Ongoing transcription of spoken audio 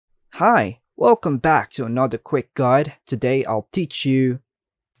Hi, welcome back to another quick guide. Today I'll teach you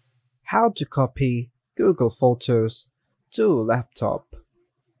how to copy Google Photos to a laptop.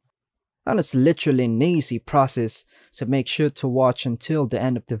 And it's literally an easy process, so make sure to watch until the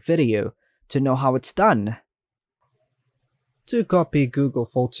end of the video to know how it's done. To copy Google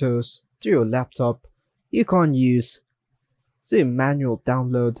Photos to your laptop, you can use the manual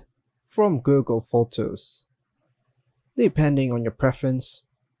download from Google Photos. Depending on your preference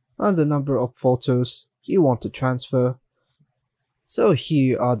and the number of photos you want to transfer. So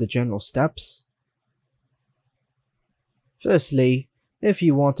here are the general steps. Firstly, if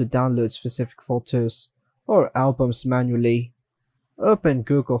you want to download specific photos or albums manually, open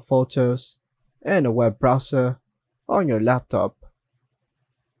Google Photos in a web browser on your laptop.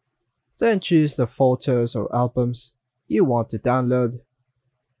 Then choose the photos or albums you want to download.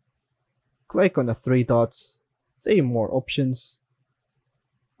 Click on the three dots, see more options,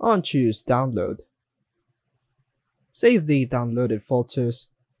 and choose Download. Save the downloaded photos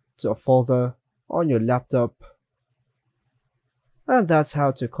to a folder on your laptop. And that's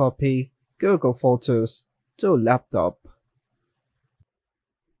how to copy Google Photos to a laptop.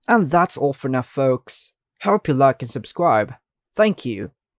 And that's all for now, folks. Hope you like and subscribe. Thank you.